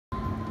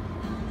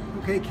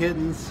Okay,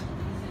 kittens,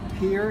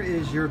 here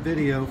is your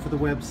video for the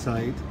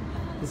website.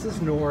 This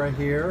is Nora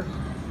here.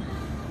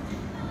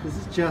 This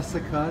is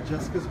Jessica.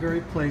 Jessica's very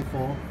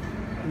playful.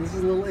 And this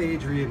is little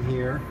Adrian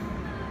here.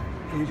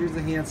 Adrian's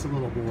a handsome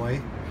little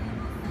boy.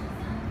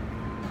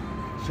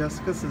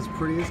 Jessica's as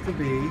pretty as can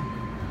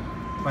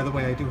be. By the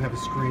way, I do have a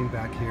screen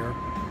back here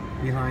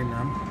behind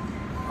them.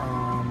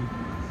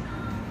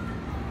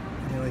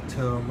 They like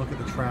to look at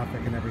the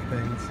traffic and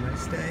everything. It's a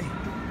nice day.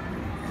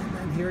 And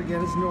then here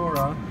again is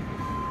Nora.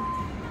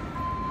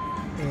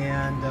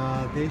 And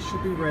they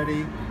should be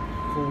ready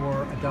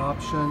for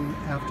adoption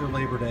after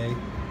Labor Day.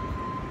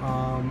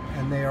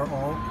 And they are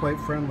all quite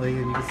friendly,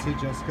 and you can see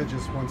Jessica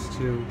just wants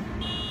to,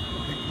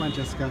 okay, come on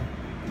Jessica,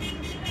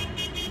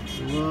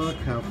 look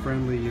how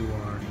friendly you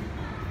are.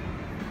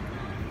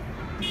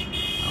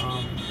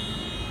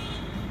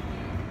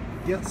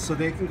 Yes, so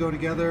they can go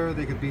together,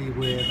 they could be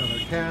with other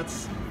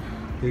cats,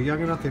 they're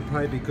young enough, they'd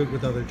probably be good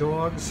with other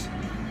dogs,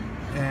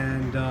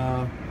 and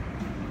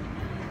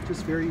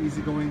just very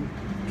easygoing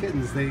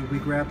kittens. We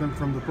grabbed them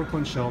from the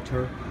Brooklyn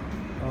shelter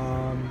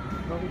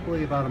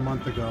probably about a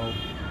month ago.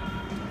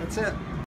 That's it.